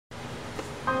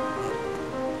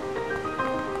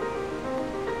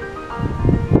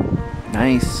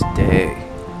nice day.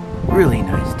 Really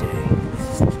nice day.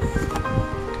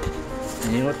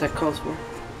 And you know what that calls for?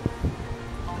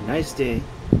 A nice day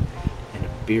and a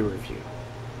beer review.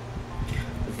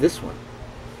 This one.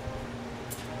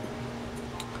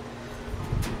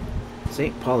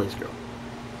 St. Pauli's Girl.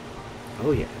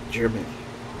 Oh yeah, Germany.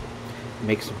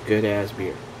 Makes some good ass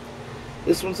beer.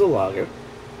 This one's a lager.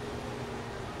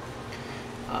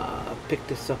 Picked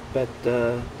this up at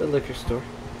the liquor store.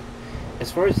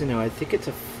 As far as you know, I think it's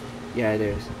yeah, it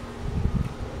is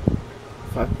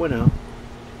 5.0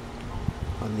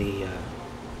 on the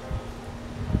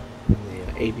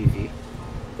ABV.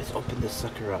 Let's open this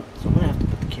sucker up. So I'm gonna have to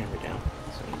put the camera down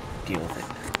so you can deal with it.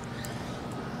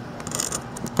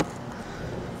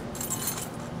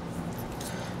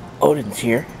 Odin's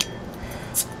here.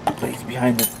 But he's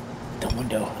behind the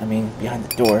window. I mean, behind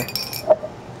the door.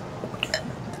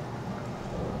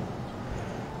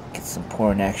 Get some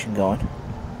pouring action going.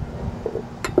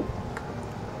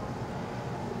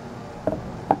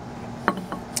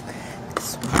 It's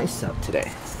so nice out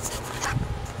today.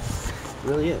 It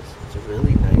really is. It's a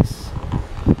really nice,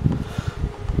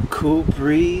 cool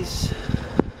breeze,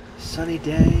 sunny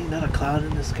day, not a cloud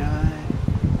in the sky.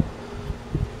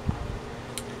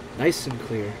 Nice and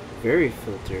clear, very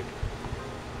filtered.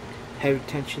 Heavy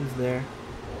tensions there.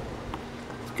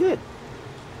 It's good.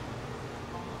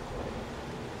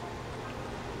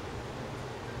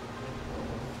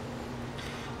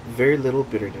 Very little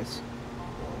bitterness.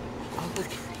 Oh look,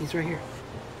 he's right here.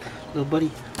 Little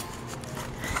buddy.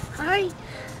 Hi.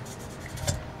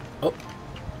 Oh.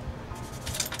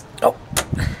 Oh.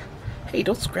 Hey,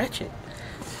 don't scratch it.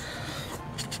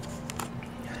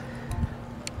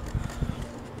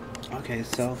 Okay,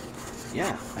 so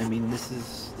yeah, I mean this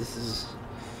is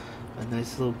a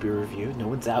nice little beer review. No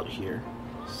one's out here,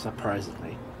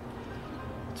 surprisingly.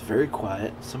 It's very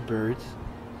quiet. Some birds.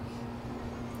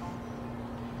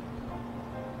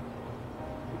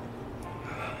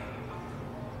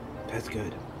 That's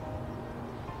good.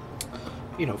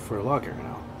 You know, for a lager and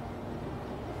all.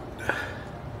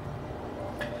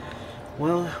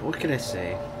 Well, what can I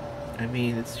say? I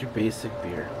mean, it's your basic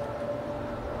beer.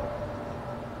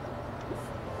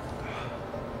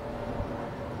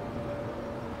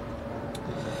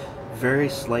 Very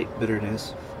slight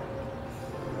bitterness.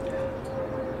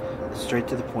 Straight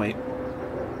to the point.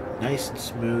 Nice and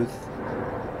smooth.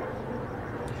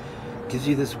 Gives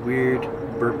you this weird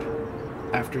burp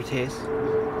aftertaste.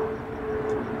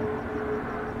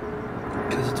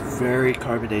 Because it's very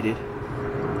carbonated.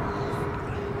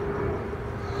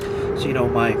 So you know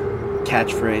my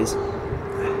catchphrase.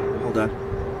 Hold on.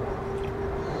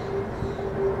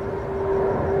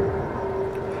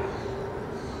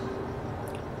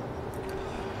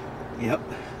 Yep.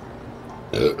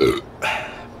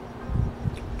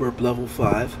 Burp level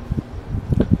 5.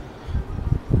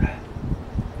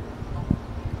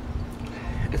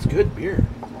 It's good beer.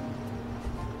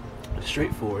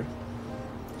 Straightforward.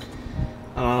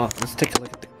 Let's take a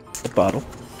look at the bottle.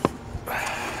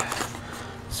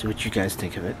 See what you guys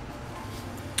think of it.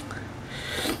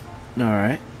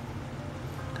 Alright.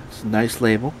 It's a nice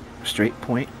label. Straight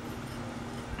point.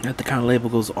 That the kind of label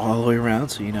goes all the way around,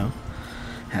 so you know.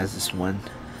 Has this one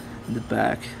in the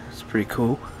back. It's pretty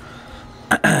cool.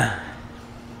 But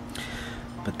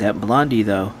that blondie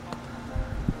though,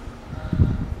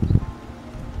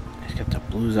 he's got the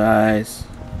blue eyes.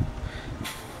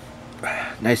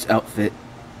 Nice outfit.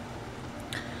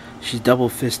 She's double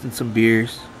fisting some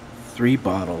beers. 3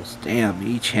 bottles. Damn,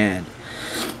 each hand.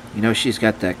 You know she's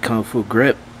got that kung fu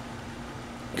grip.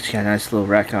 She's got a nice little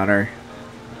rack on her.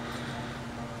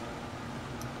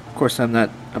 Of course I'm not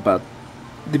about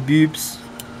the boobs.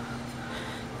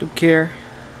 Don't care.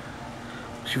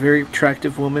 She's a very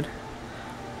attractive woman.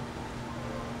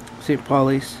 St.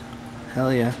 Pauli's.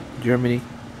 Hell yeah. Germany.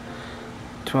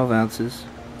 12 ounces.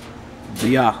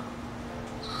 Yeah.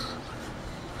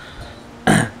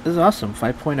 This is awesome.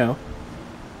 5.0.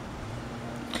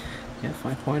 Yeah,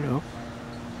 5.0.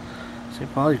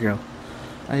 St. Pauli Girl.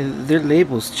 Their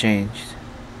labels changed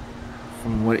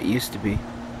from what it used to be.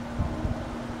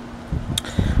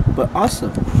 But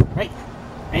awesome. Right?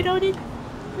 Right, Odin?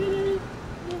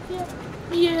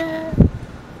 Yeah.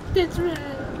 That's right.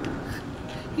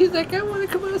 He's like, I want to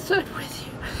come outside with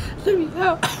you. Let me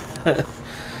out.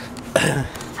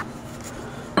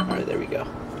 Alright, there we go.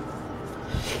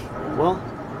 Well,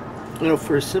 you know,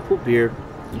 for a simple beer,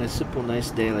 a simple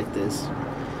nice day like this,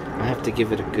 I have to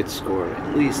give it a good score.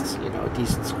 At least, you know, a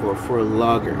decent score for a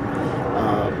lager.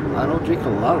 I don't drink a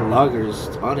lot of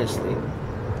lagers, honestly.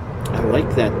 I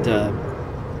like that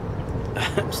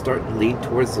I'm starting to lean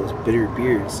towards those bitter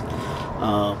beers.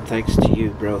 Thanks to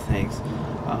you, bro. Thanks.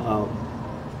 Um,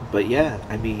 but yeah,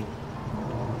 I mean,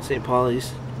 St.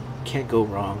 Pauli's can't go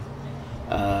wrong.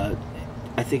 Uh,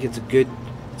 I think it's a good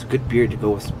beer to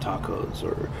go with some tacos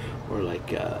or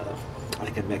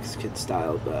like a Mexican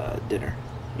style dinner.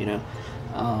 You know,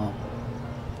 um,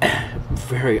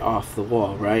 very off the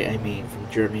wall, right? I mean, from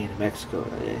Germany to Mexico,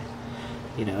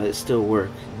 you know, it still work.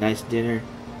 Nice dinner,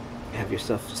 have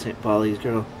yourself St. Pauli's,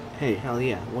 girl. Hey, hell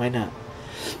yeah, why not?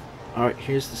 All right,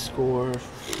 here's the score.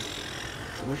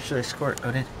 Where should I score it,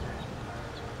 Odin?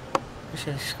 Where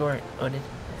should I score it, Odin?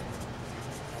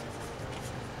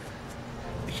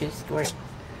 Where should I score it?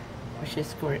 Where should I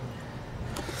score it?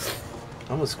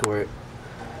 I'm gonna score it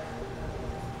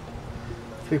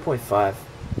 3.5.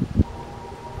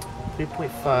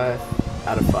 3.5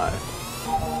 out of 5.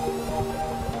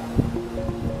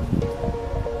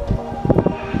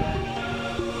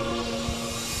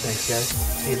 Thanks, guys.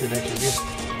 See you in the next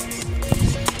review.